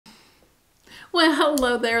Well,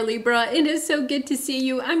 hello there, Libra. It is so good to see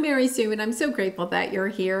you. I'm Mary Sue, and I'm so grateful that you're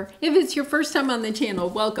here. If it's your first time on the channel,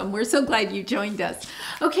 welcome. We're so glad you joined us.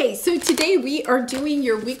 Okay, so today we are doing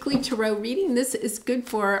your weekly tarot reading. This is good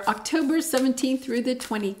for October 17th through the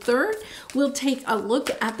 23rd. We'll take a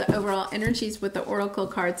look at the overall energies with the oracle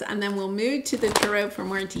cards, and then we'll move to the tarot for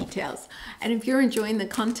more details. And if you're enjoying the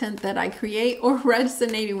content that I create or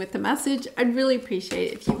resonating with the message, I'd really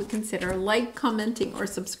appreciate it if you would consider like, commenting, or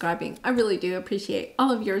subscribing. I really do appreciate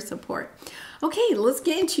all of your support. Okay, let's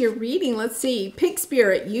get into your reading. Let's see. Pig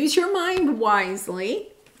Spirit, use your mind wisely,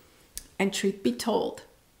 and truth be told.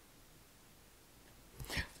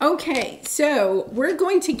 Okay, so we're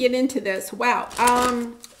going to get into this. Wow.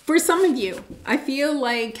 For some of you, I feel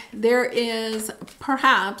like there is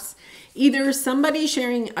perhaps either somebody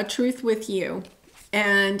sharing a truth with you,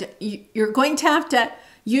 and you're going to have to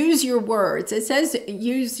use your words. It says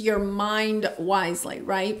use your mind wisely,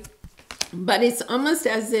 right? But it's almost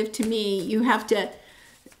as if, to me, you have to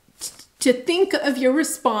think of your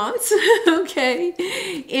response, okay,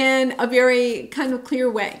 in a very kind of clear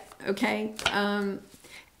way, okay?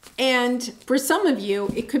 And for some of you,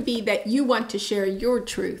 it could be that you want to share your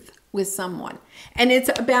truth with someone. And it's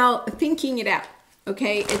about thinking it out,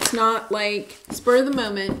 okay? It's not like spur of the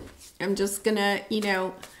moment. I'm just gonna,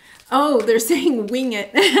 oh, they're saying wing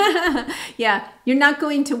it. Yeah, you're not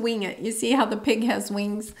going to wing it. You see how the pig has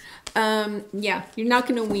wings? Yeah, you're not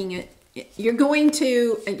going to wing it. You're going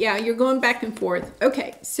to, yeah, you're going back and forth.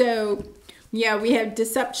 Okay, so yeah, we have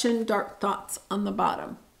deception, dark thoughts on the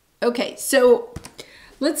bottom. Okay, so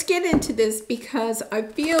let's get into this because I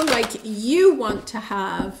feel like you want to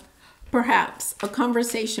have perhaps a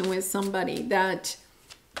conversation with somebody that,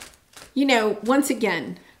 once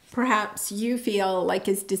again, perhaps you feel like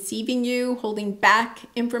is deceiving you, holding back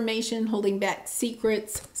information, holding back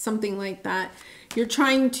secrets, something like that. You're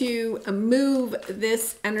trying to move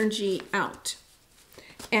this energy out.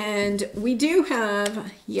 And we do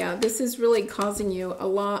have, yeah, this is really causing you a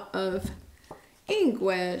lot of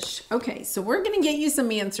anguish. Okay, so we're going to get you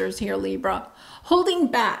some answers here, Libra. Holding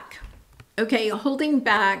back. Okay, holding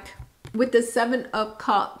back with the Seven of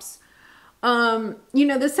Cups.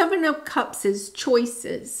 The Seven of Cups is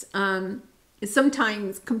choices,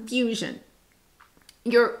 sometimes confusion.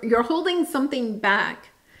 You're holding something back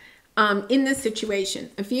in this situation.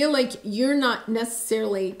 I feel like you're not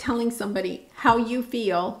necessarily telling somebody how you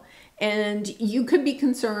feel, and you could be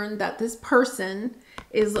concerned that this person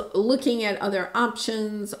is looking at other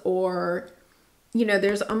options, or,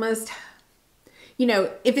 there's almost...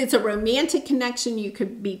 if it's a romantic connection, you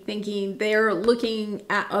could be thinking they're looking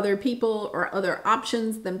at other people or other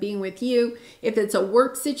options than being with you. If it's a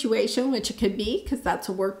work situation, which it could be, because that's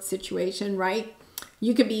a work situation, right?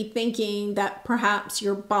 You could be thinking that perhaps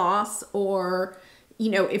your boss, or,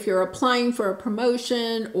 if you're applying for a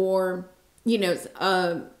promotion or,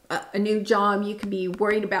 a new job, you could be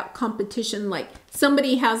worried about competition. Like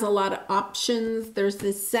somebody has a lot of options. There's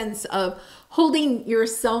this sense of holding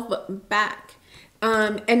yourself back.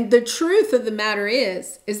 And the truth of the matter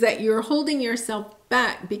is that you're holding yourself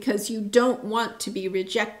back because you don't want to be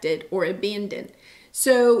rejected or abandoned.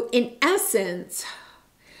 So in essence,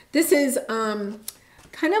 this is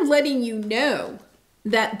kind of letting you know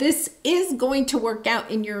that this is going to work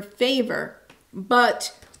out in your favor.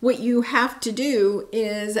 But what you have to do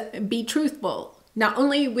is be truthful, not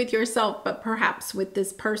only with yourself, but perhaps with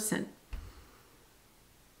this person.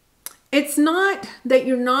 It's not that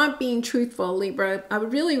you're not being truthful, Libra.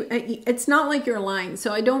 It's not like you're lying.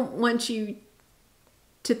 So I don't want you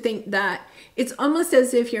to think that. It's almost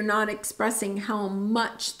as if you're not expressing how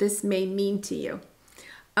much this may mean to you.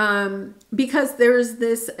 Because there's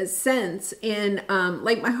this sense in,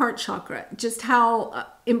 like my heart chakra, just how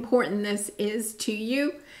important this is to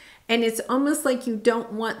you. And it's almost like you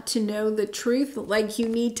don't want to know the truth. Like you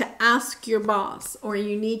need to ask your boss, or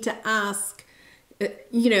you need to ask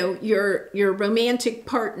your romantic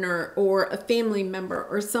partner or a family member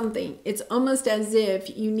or something. It's almost as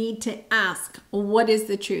if you need to ask, what is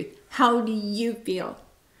the truth? How do you feel?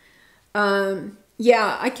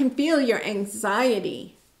 Yeah, I can feel your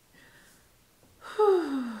anxiety.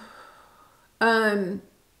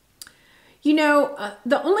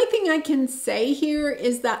 The only thing I can say here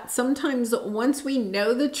is that sometimes once we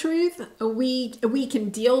know the truth, we can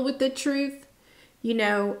deal with the truth.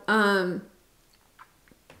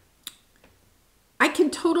 I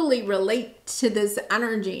can totally relate to this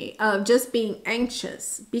energy of just being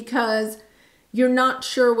anxious because you're not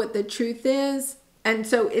sure what the truth is. And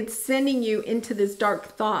so it's sending you into this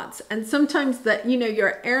dark thoughts. And sometimes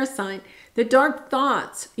your air sign, the dark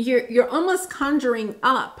thoughts, you're almost conjuring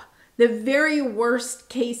up the very worst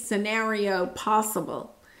case scenario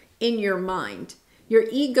possible in your mind. Your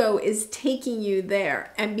ego is taking you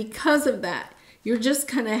there. And because of that, you're just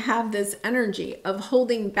kind of have this energy of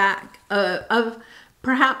holding back, of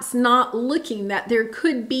perhaps not looking that there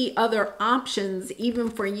could be other options even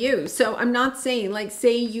for you. So I'm not saying, like,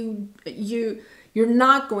 say you're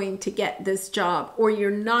not going to get this job, or you're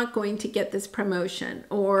not going to get this promotion,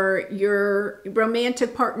 or your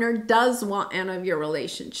romantic partner does want out of your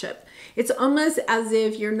relationship. It's almost as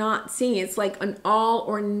if you're not seeing, it's like an all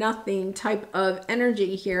or nothing type of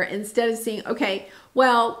energy here, instead of saying, okay,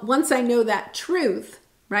 well, once I know that truth,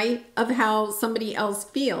 right, of how somebody else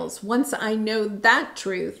feels, once I know that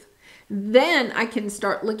truth, then I can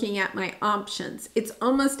start looking at my options. It's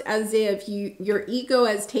almost as if your ego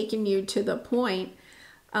has taken you to the point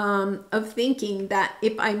of thinking that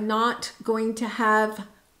if I'm not going to have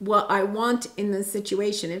what I want in this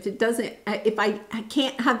situation, if I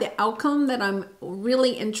can't have the outcome that I'm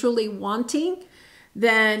really and truly wanting,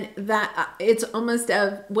 then that it's almost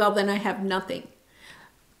well, then I have nothing.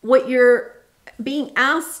 What you're being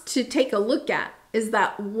asked to take a look at is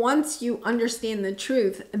that once you understand the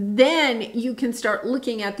truth, then you can start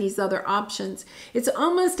looking at these other options. It's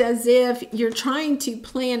almost as if you're trying to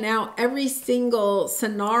plan out every single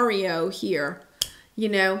scenario here, you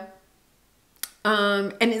know,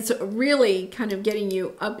 and it's really kind of getting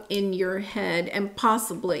you up in your head, and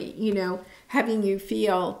possibly, you know, having you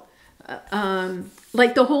feel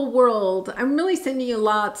like the whole world. I'm really sending you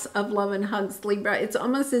lots of love and hugs, Libra. It's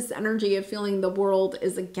almost this energy of feeling the world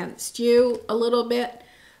is against you a little bit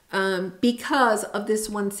because of this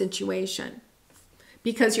one situation,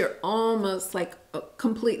 because you're almost like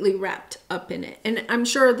completely wrapped up in it. And I'm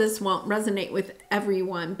sure this won't resonate with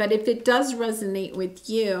everyone, but if it does resonate with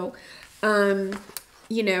you,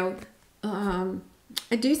 you know,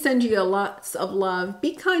 I do send you lots of love.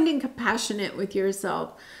 Be kind and compassionate with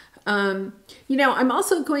yourself. You know, I'm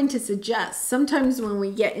also going to suggest sometimes when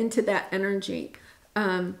we get into that energy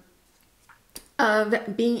of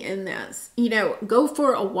being in this, you know, go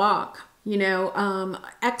for a walk, you know,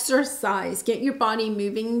 exercise, get your body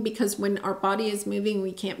moving, because when our body is moving,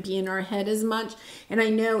 we can't be in our head as much. And I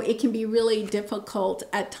know it can be really difficult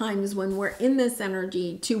at times when we're in this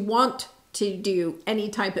energy to want to do any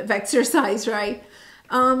type of exercise, right?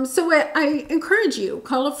 So I encourage you,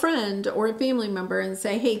 call a friend or a family member and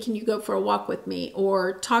say, hey, can you go for a walk with me,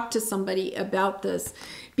 or talk to somebody about this?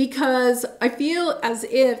 Because I feel as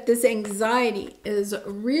if this anxiety is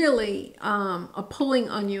really pulling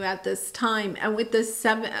on you at this time. And with this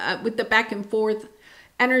with the back and forth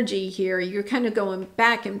energy here, you're kind of going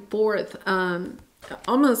back and forth,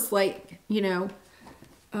 almost like, you know,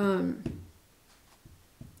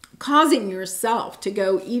 causing yourself to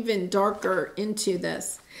go even darker into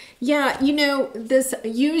this. Yeah, you know, this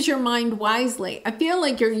use your mind wisely. I feel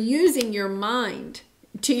like you're using your mind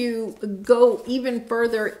to go even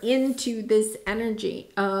further into this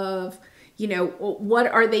energy of, you know, what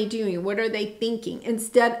are they doing? What are they thinking?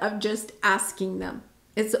 Instead of just asking them.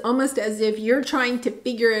 It's almost as if you're trying to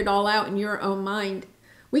figure it all out in your own mind.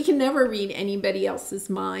 We can never read anybody else's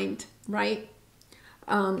mind, right?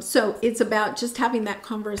 So it's about just having that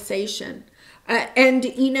conversation. And,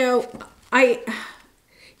 you know,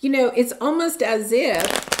 it's almost as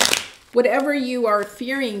if whatever you are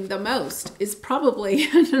fearing the most is probably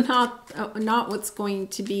not what's going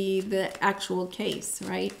to be the actual case,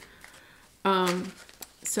 right?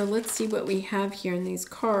 So let's see what we have here. And these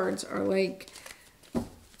cards are like,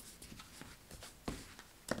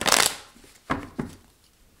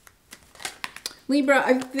 Libra,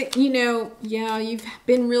 I think, you know, yeah, you've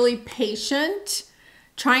been really patient,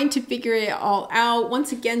 trying to figure it all out.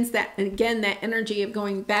 Once again, that energy of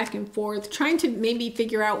going back and forth, trying to maybe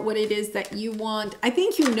figure out what it is that you want. I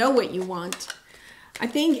think you know what you want. I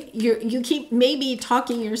think you keep maybe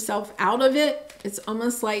talking yourself out of it. It's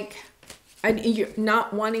almost like you're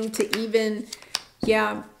not wanting to even,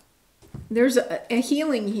 yeah, there's a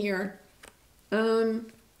healing here.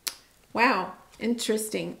 Wow.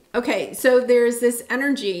 Interesting. Okay, so there's this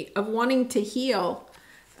energy of wanting to heal.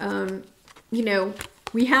 You know,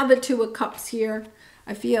 we have the Two of Cups here.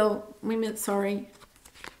 I feel, wait a minute, sorry.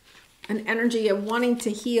 An energy of wanting to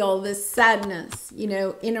heal this sadness, you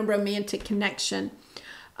know, in a romantic connection.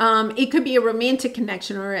 It could be a romantic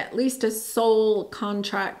connection, or at least a soul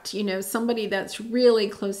contract, you know, somebody that's really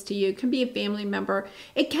close to you. It can be a family member.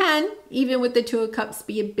 It can, even with the Two of Cups,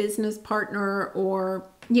 be a business partner, or,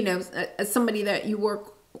 you know, somebody that you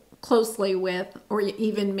work closely with, or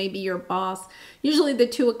even maybe your boss. Usually the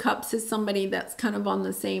Two of Cups is somebody that's kind of on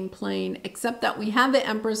the same plane, except that we have the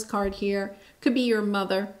Empress card here. Could be your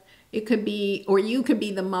mother. It could be, or you could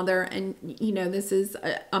be the mother, and you know, this is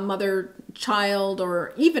a mother-child,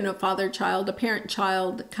 or even a father-child, a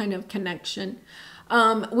parent-child kind of connection.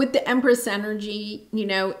 With the Empress energy, you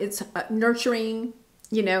know, it's nurturing,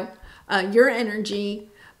 you know, your energy,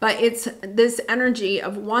 but it's this energy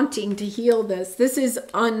of wanting to heal this. This is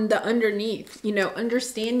on the underneath, you know,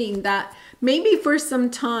 understanding that maybe for some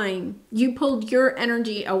time you pulled your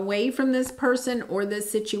energy away from this person or this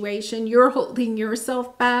situation. You're holding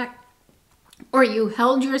yourself back, or you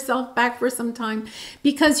held yourself back for some time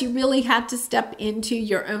because you really had to step into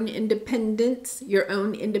your own independence, your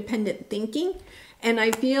own independent thinking. And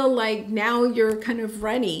I feel like now you're kind of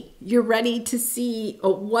ready. You're ready to see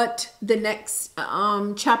what the next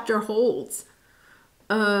chapter holds.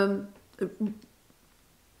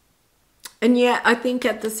 And yet, I think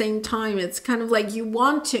at the same time, it's kind of like you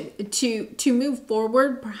want to move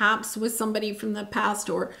forward, perhaps with somebody from the past,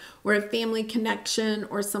 or a family connection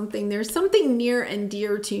or something. There's something near and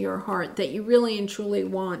dear to your heart that you really and truly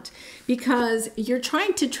want, because you're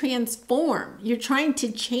trying to transform. You're trying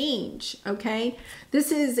to change, okay?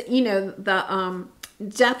 This is, you know, the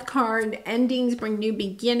death card. Endings bring new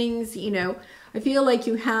beginnings, you know. I feel like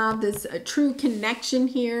you have this true connection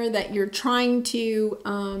here that you're trying to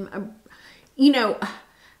you know,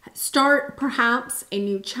 start perhaps a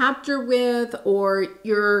new chapter with, or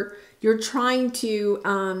you're trying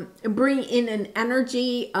to bring in an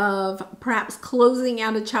energy of perhaps closing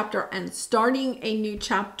out a chapter and starting a new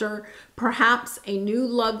chapter, perhaps a new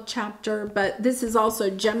love chapter. But this is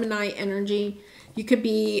also Gemini energy. You could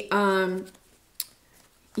be, you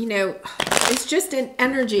know, it's just an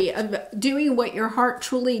energy of doing what your heart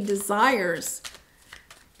truly desires.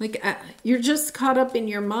 Like you're just caught up in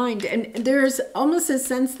your mind, and there's almost a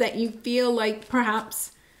sense that you feel like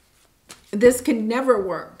perhaps this can never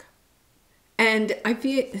work. And I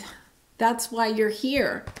feel that's why you're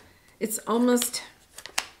here. It's almost,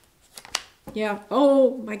 yeah,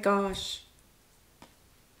 oh my gosh.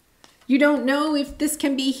 You don't know if this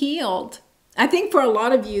can be healed. I think for a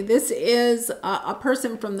lot of you, this is a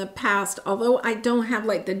person from the past, although I don't have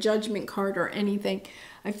like the Judgment card or anything.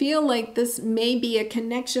 I feel like this may be a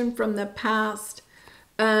connection from the past.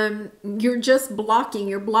 You're just blocking.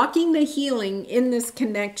 You're blocking the healing in this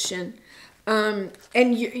connection. And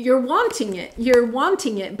you're wanting it. You're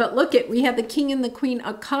wanting it. But look at, we have the King and the Queen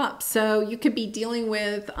of Cups. So you could be dealing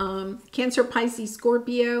with Cancer, Pisces,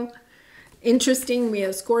 Scorpio. Interesting. We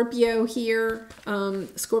have Scorpio here.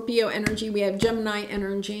 Scorpio energy. We have Gemini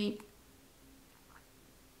energy.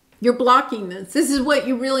 You're blocking this. This is what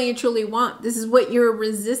you really and truly want. This is what you're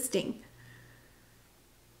resisting.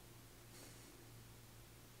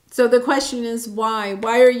 So the question is why?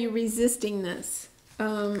 Why are you resisting this?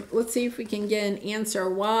 Let's see if we can get an answer.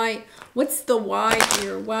 Why? What's the why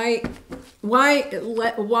here? Why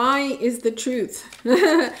is the truth?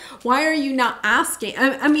 Why are you not asking?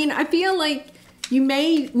 I mean, I feel like you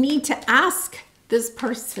may need to ask this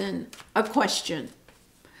person a question.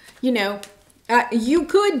 You know, you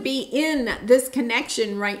could be in this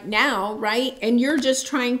connection right now, right? And you're just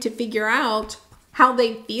trying to figure out how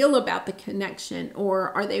they feel about the connection,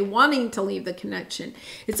 or are they wanting to leave the connection?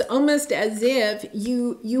 It's almost as if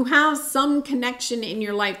you have some connection in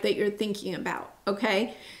your life that you're thinking about,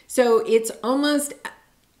 okay? So it's almost,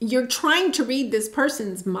 you're trying to read this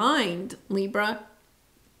person's mind, Libra.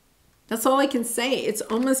 That's all I can say. It's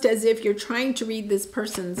almost as if you're trying to read this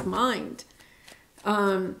person's mind.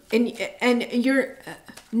 And you're,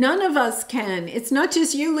 none of us can. It's not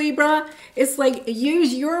just you, Libra. It's like,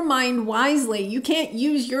 use your mind wisely. You can't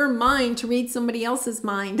use your mind to read somebody else's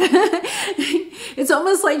mind. It's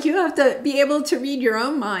almost like you have to be able to read your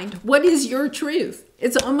own mind. What is your truth?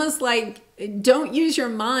 It's almost like, don't use your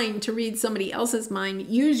mind to read somebody else's mind.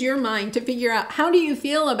 Use your mind to figure out, how do you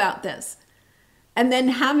feel about this? And then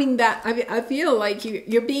having that, I feel like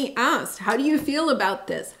you're being asked, how do you feel about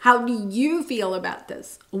this? How do you feel about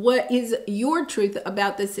this? What is your truth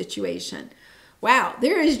about this situation? Wow,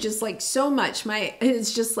 there is just like so much.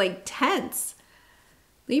 It's just like tense.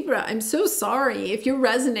 Libra, I'm so sorry if you're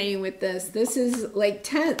resonating with this. This is like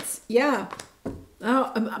tense. Yeah.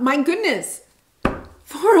 Oh, my goodness.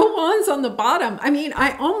 Four of Wands on the bottom. I mean,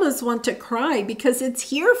 I almost want to cry because it's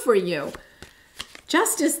here for you.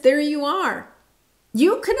 Justice, there you are.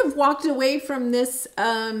 You could have walked away from this,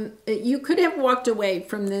 you could have walked away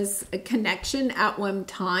from this connection at one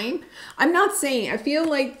time. I'm not saying, I feel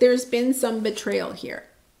like there's been some betrayal here,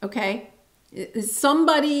 okay?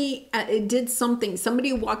 Somebody did something,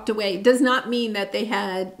 somebody walked away. It does not mean that they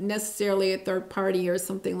had necessarily a third party or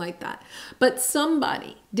something like that. But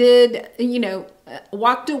somebody did, you know,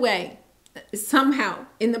 walked away. somehow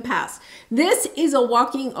in the past. This is a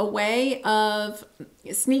walking away of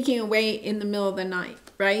sneaking away in the middle of the night,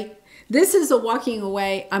 right? This is a walking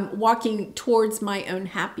away. I'm walking towards my own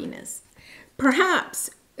happiness. Perhaps,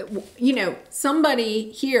 you know,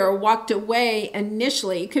 somebody here walked away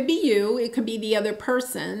initially. It could be you. It could be the other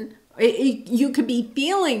person. You could be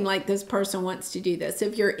feeling like this person wants to do this.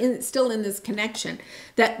 If you're still in this connection,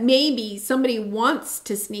 that maybe somebody wants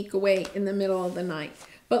to sneak away in the middle of the night.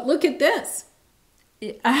 But look at this.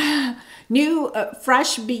 New,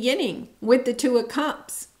 fresh beginning with the Two of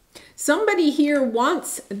Cups. Somebody here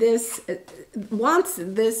wants this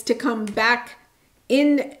to come back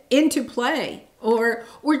into play, or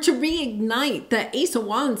to reignite. The Ace of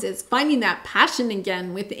Wands is finding that passion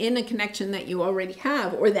again within a connection that you already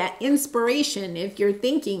have, or that inspiration. If you're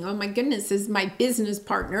thinking, oh my goodness, this is my business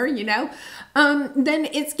partner, you know, then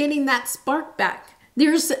it's getting that spark back.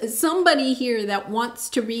 There's somebody here that wants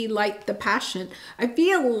to relight the passion. I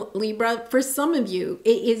feel, Libra, for some of you,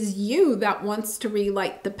 it is you that wants to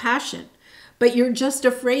relight the passion, but you're just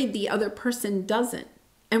afraid the other person doesn't.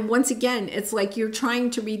 And once again, it's like you're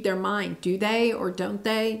trying to read their mind. Do they or don't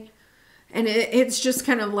they? And it's just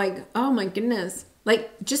kind of like, oh my goodness, like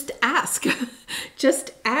just ask,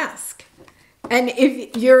 just ask. And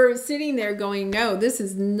if you're sitting there going, no, this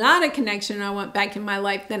is not a connection I want back in my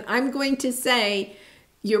life, then I'm going to say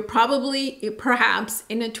you're probably, perhaps,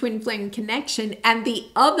 in a twin flame connection, and the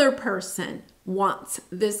other person wants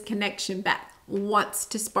this connection back, wants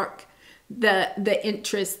to spark the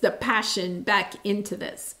interest, the passion back into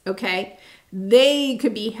this, okay? They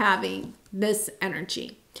could be having this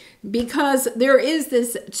energy because there is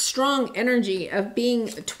this strong energy of being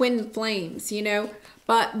twin flames, you know?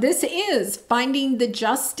 But this is finding the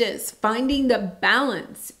justice, finding the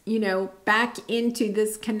balance, you know, back into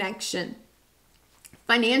this connection.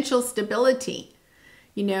 Financial stability,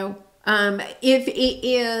 you know, if it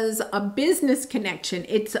is a business connection,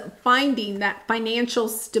 it's finding that financial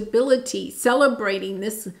stability, celebrating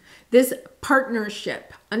this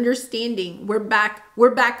partnership, understanding we're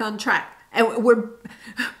back on track. And we're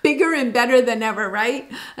bigger and better than ever, right?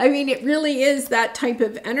 I mean, it really is that type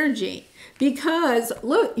of energy. Because,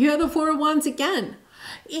 look, you have the Four of Wands again.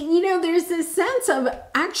 You know, there's this sense of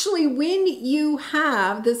actually when you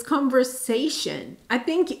have this conversation, I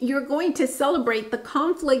think you're going to celebrate the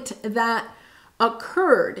conflict that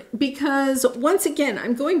occurred. Because, once again,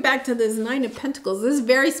 I'm going back to this Nine of Pentacles. This is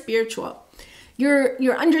very spiritual.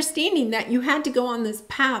 You're understanding that you had to go on this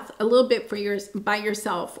path a little bit by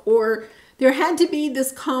yourself, or there had to be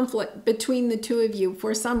this conflict between the two of you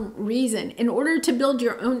for some reason in order to build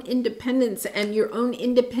your own independence and your own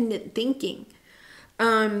independent thinking.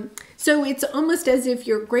 So it's almost as if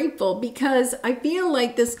you're grateful, because I feel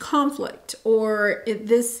like this conflict or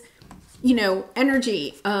this, you know,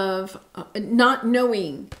 energy of not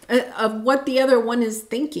knowing of what the other one is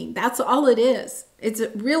thinking. That's all it is. It's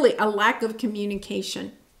really a lack of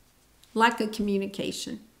communication. Lack of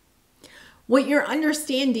communication. What you're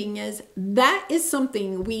understanding is that is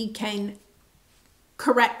something we can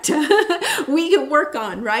correct. We can work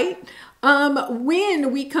on, right?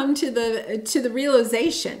 When we come to the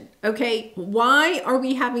realization, okay, why are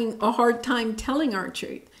we having a hard time telling our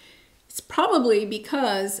truth? It's probably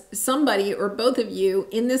because somebody or both of you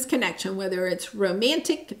in this connection, whether it's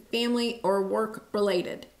romantic, family, or work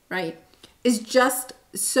related, right, is just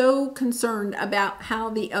so concerned about how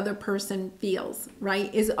the other person feels,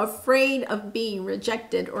 right? Is afraid of being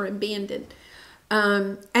rejected or abandoned.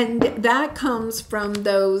 And that comes from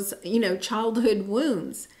those, you know, childhood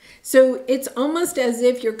wounds. So it's almost as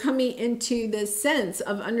if you're coming into this sense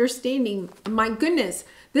of understanding, my goodness,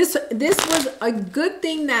 this was a good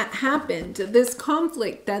thing that happened, this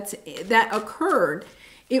conflict that occurred.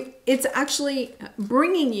 It's actually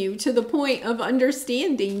bringing you to the point of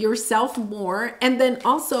understanding yourself more, and then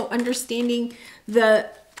also understanding the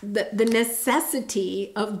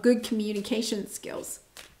necessity of good communication skills.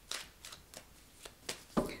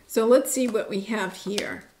 So let's see what we have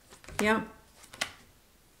here. Yeah.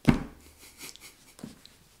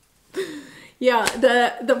 Yeah,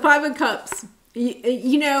 the Five of Cups.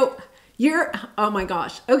 You know, oh my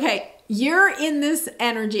gosh. Okay, you're in this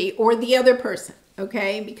energy, or the other person,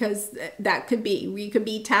 okay? Because that could be, we could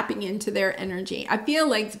be tapping into their energy. I feel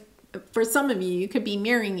like for some of you, you could be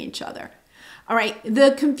mirroring each other. All right,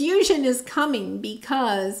 the confusion is coming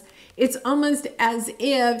because it's almost as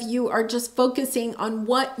if you are just focusing on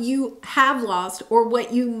what you have lost or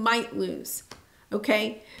what you might lose,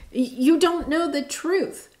 okay? You don't know the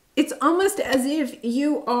truth. It's almost as if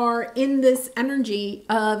you are in this energy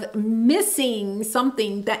of missing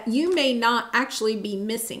something that you may not actually be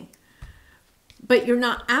missing, but you're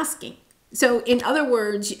not asking. So in other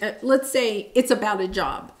words, let's say it's about a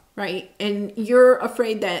job, right? And you're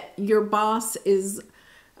afraid that your boss is,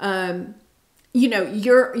 you know,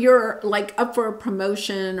 you're like up for a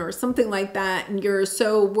promotion or something like that, and you're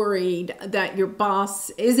so worried that your boss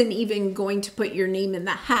isn't even going to put your name in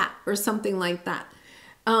the hat or something like that.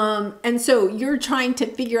 And so you're trying to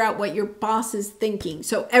figure out what your boss is thinking.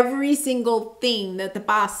 So every single thing that the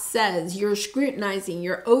boss says, you're scrutinizing,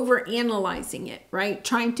 you're over analyzing it, right?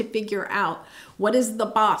 Trying to figure out, what does the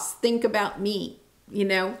boss think about me, you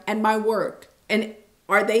know, and my work? And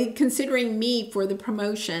are they considering me for the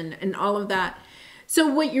promotion and all of that? So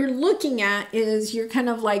what you're looking at is you're kind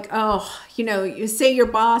of like, oh, you know, you say your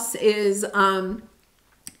boss is,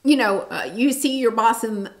 you know, you see your boss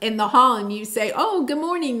in the hall and you say, oh, good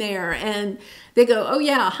morning there. And they go, oh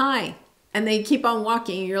yeah, hi. And they keep on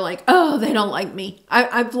walking. And you're like, oh, they don't like me.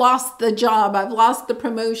 I've lost the job. I've lost the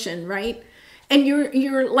promotion, right? And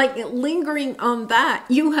you're like lingering on that.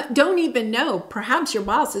 You don't even know. Perhaps your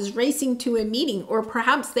boss is racing to a meeting, or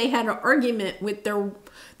perhaps they had an argument with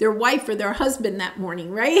their wife or their husband that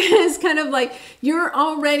morning, right? It's kind of like you're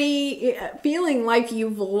already feeling like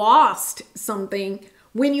you've lost something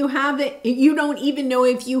when you haven't. You don't even know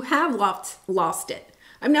if you have lost it.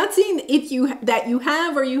 I'm not saying that you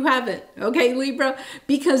have or you haven't, okay, Libra,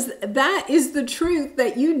 because that is the truth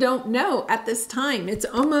that you don't know at this time. It's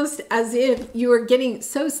almost as if you are getting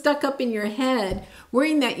so stuck up in your head,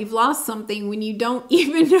 worrying that you've lost something when you don't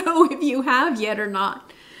even know if you have yet or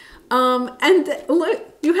not. And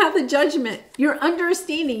look, you have the judgment. You're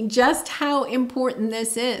understanding just how important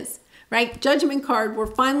this is, right? Judgment card, we're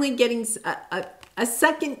finally getting a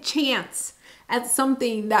second chance at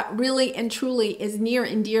something that really and truly is near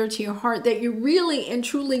and dear to your heart, that you're really and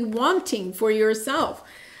truly wanting for yourself.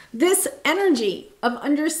 This energy of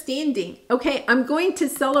understanding, okay, I'm going to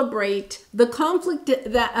celebrate the conflict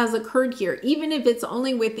that has occurred here, even if it's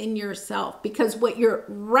only within yourself, because what you're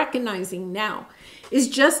recognizing now is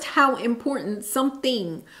just how important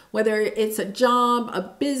something, whether it's a job, a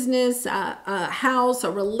business, a house,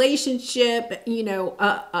 a relationship, you know,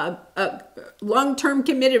 a long-term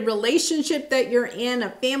committed relationship that you're in, a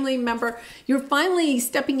family member, you're finally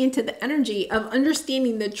stepping into the energy of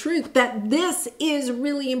understanding the truth that this is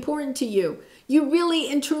really important to you. You really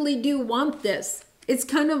and truly do want this. It's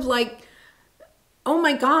kind of like, oh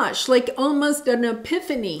my gosh, like almost an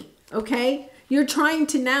epiphany, okay? You're trying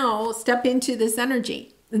to now step into this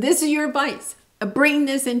energy. This is your advice. Bring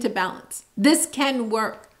this into balance. This can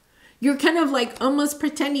work. You're kind of like almost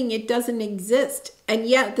pretending it doesn't exist. And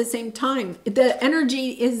yet at the same time, the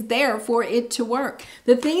energy is there for it to work.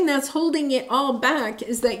 The thing that's holding it all back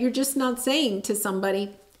is that you're just not saying to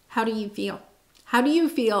somebody, how do you feel? How do you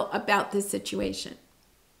feel about this situation?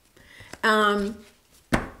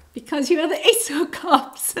 Because you have the Ace of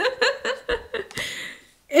Cups.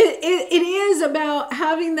 It is about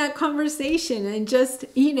having that conversation and just,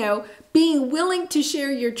 you know, being willing to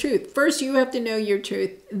share your truth. First, you have to know your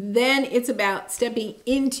truth. Then it's about stepping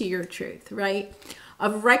into your truth, right?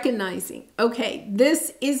 Of recognizing, okay,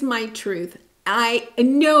 this is my truth. I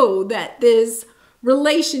know that this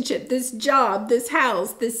relationship, this job, this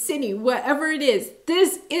house, this city, whatever it is,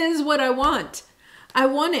 this is what I want. I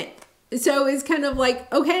want it. So it's kind of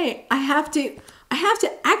like, okay, I have to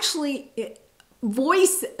actually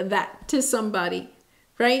voice that to somebody,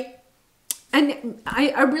 right? And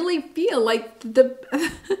I really feel like the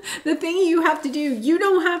thing you have to do, you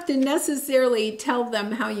don't have to necessarily tell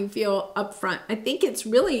them how you feel up front. I think it's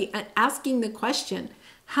really asking the question,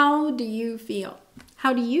 how do you feel?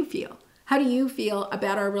 How do you feel? How do you feel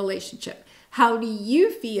about our relationship? How do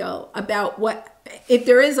you feel about what, if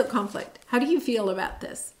there is a conflict, how do you feel about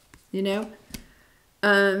this? You know?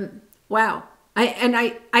 Wow.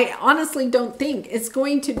 I honestly don't think it's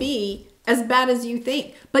going to be as bad as you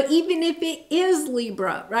think. But even if it is,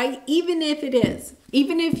 Libra, right? Even if it is,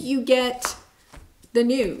 even if you get the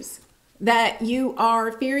news that you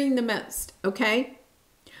are fearing the most, okay?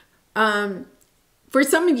 For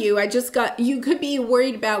some of you, you could be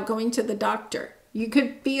worried about going to the doctor. You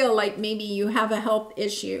could feel like maybe you have a health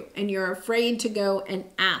issue and you're afraid to go and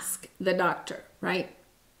ask the doctor, right?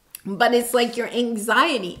 But it's like your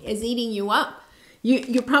anxiety is eating you up.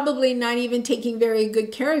 You're probably not even taking very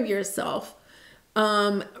good care of yourself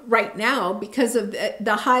right now because of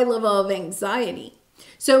the high level of anxiety.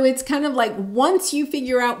 So it's kind of like once you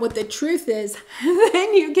figure out what the truth is,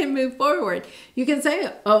 then you can move forward. You can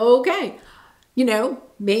say, oh, okay, you know,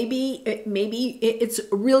 maybe it's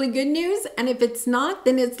really good news. And if it's not,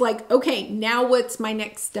 then it's like, okay, now what's my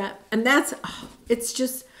next step? And that's, it's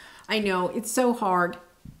just, I know, it's so hard.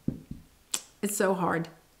 It's so hard.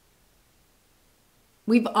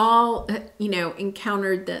 We've all, you know,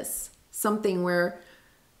 encountered this, something where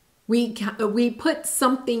we put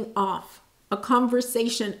something off, a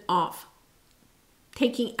conversation off,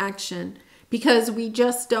 taking action, because we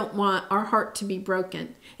just don't want our heart to be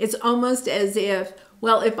broken. It's almost as if,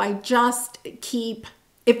 well, if I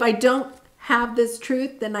don't have this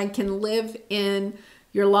truth, then I can live in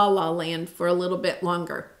your la-la land for a little bit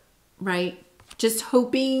longer, right? Just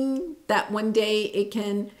hoping that one day it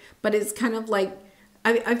can, but it's kind of like,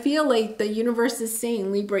 I feel like the universe is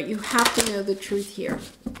saying, Libra, you have to know the truth here.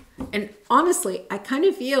 And honestly, I kind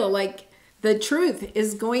of feel like the truth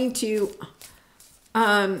is going to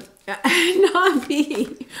not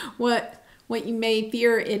be what you may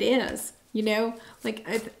fear it is, you know? Like,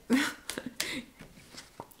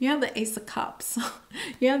 you have the Ace of Cups.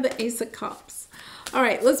 You have the Ace of Cups. All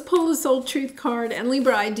right, let's pull the Soul Truth card. And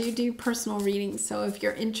Libra, I do personal readings, so if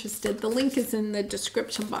you're interested, the link is in the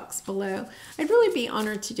description box below. I'd really be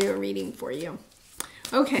honored to do a reading for you.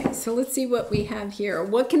 Okay, so let's see what we have here.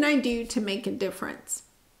 What can I do to make a difference?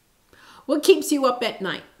 What keeps you up at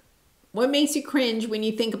night? What makes you cringe when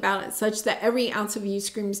you think about it, such that every ounce of you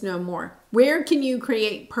screams no more? Where can you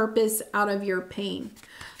create purpose out of your pain?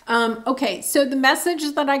 Okay, so the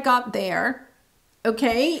message that I got there,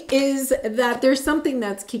 okay, is that there's something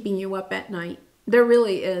that's keeping you up at night. There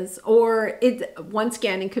really is. Or once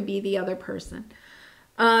again, it could be the other person.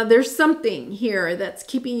 There's something here that's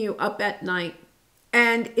keeping you up at night.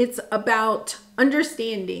 And it's about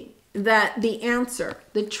understanding that the answer,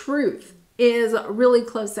 the truth, is really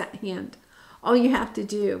close at hand. All you have to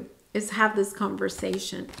do is have this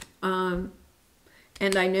conversation. And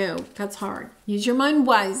I know that's hard. Use your mind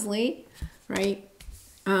wisely, right?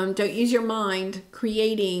 Don't use your mind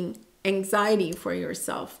creating anxiety for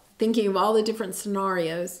yourself, thinking of all the different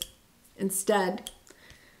scenarios. Instead,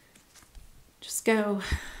 just go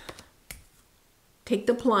take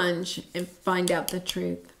the plunge and find out the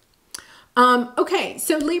truth. Okay,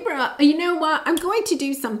 so Libra, you know what? I'm going to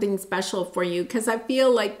do something special for you because I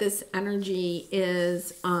feel like this energy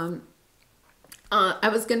is... I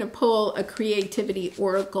was going to pull a creativity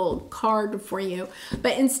oracle card for you,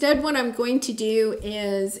 but instead what I'm going to do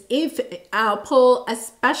is I'll pull a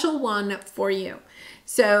special one for you.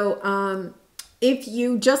 So if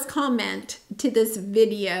you just comment to this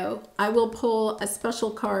video, I will pull a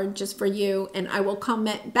special card just for you, and I will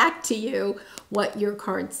comment back to you what your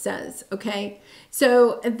card says. Okay,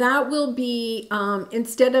 so that will be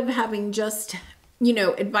instead of having just, you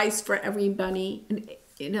know, advice for everybody,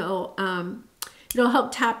 you know, it'll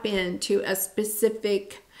help tap into a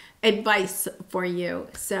specific advice for you.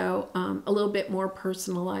 So a little bit more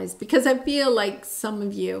personalized, because I feel like some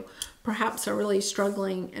of you perhaps are really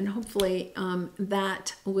struggling, and hopefully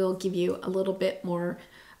that will give you a little bit more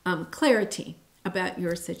clarity about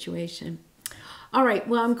your situation. All right,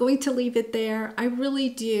 well, I'm going to leave it there. I really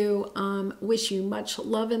do wish you much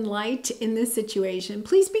love and light in this situation.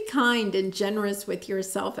 Please be kind and generous with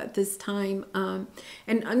yourself at this time,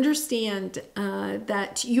 and understand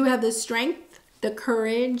that you have the strength, the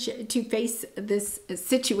courage to face this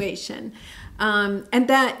situation. And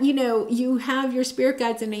that, you know, you have your spirit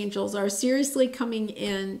guides and angels are seriously coming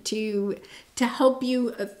in to help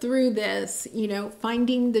you through this, you know,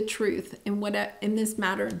 finding the truth in this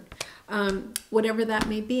matter. Whatever that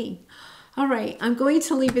may be. All right, I'm going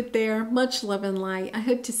to leave it there. Much love and light. I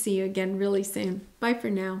hope to see you again really soon. Bye for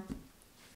now.